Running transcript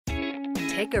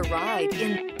Take a ride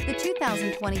in the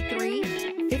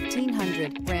 2023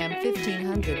 1500. Ram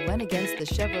 1500 went against the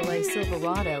Chevrolet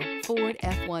Silverado, Ford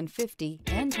F-150,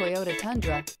 and Toyota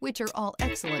Tundra, which are all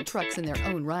excellent trucks in their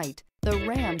own right. The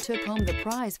Ram took home the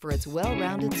prize for its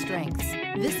well-rounded strengths.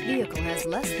 This vehicle has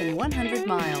less than 100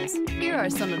 miles. Here are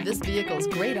some of this vehicle's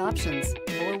great options: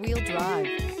 four-wheel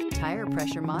drive, tire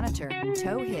pressure monitor,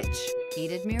 tow hitch,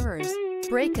 heated mirrors,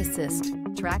 brake assist,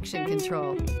 traction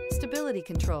control, stability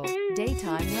control,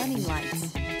 daytime running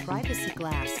lights, privacy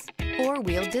glass,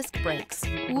 four-wheel disc brakes.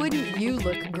 Wouldn't you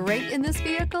look great in this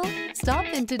vehicle? Stop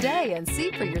in today and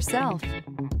see for yourself.